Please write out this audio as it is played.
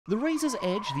The Razor's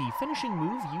Edge, the finishing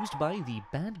move used by the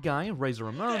bad guy Razor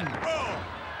Ramon,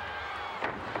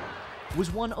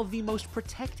 was one of the most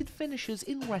protected finishes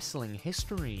in wrestling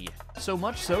history. So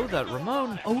much so that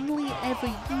Ramon only ever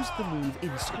used the move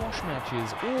in squash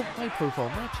matches or high-profile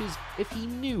matches if he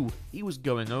knew he was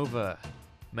going over.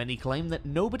 Many claim that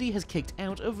nobody has kicked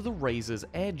out of the Razor's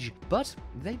Edge, but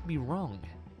they'd be wrong.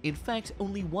 In fact,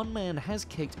 only one man has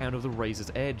kicked out of the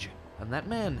Razor's Edge, and that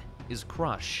man is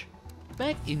Crush.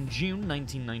 Back in June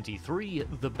 1993,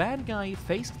 the bad guy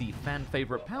faced the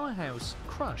fan-favorite powerhouse,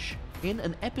 Crush, in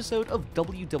an episode of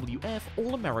WWF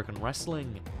All-American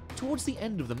Wrestling. Towards the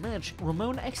end of the match,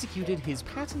 Ramon executed his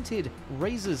patented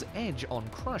Razor's Edge on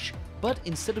Crush, but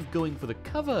instead of going for the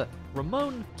cover,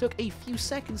 Ramon took a few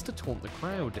seconds to taunt the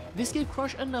crowd. This gave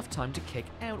Crush enough time to kick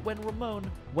out when Ramon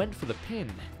went for the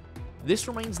pin. This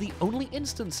remains the only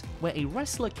instance where a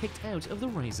wrestler kicked out of the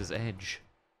Razor's Edge.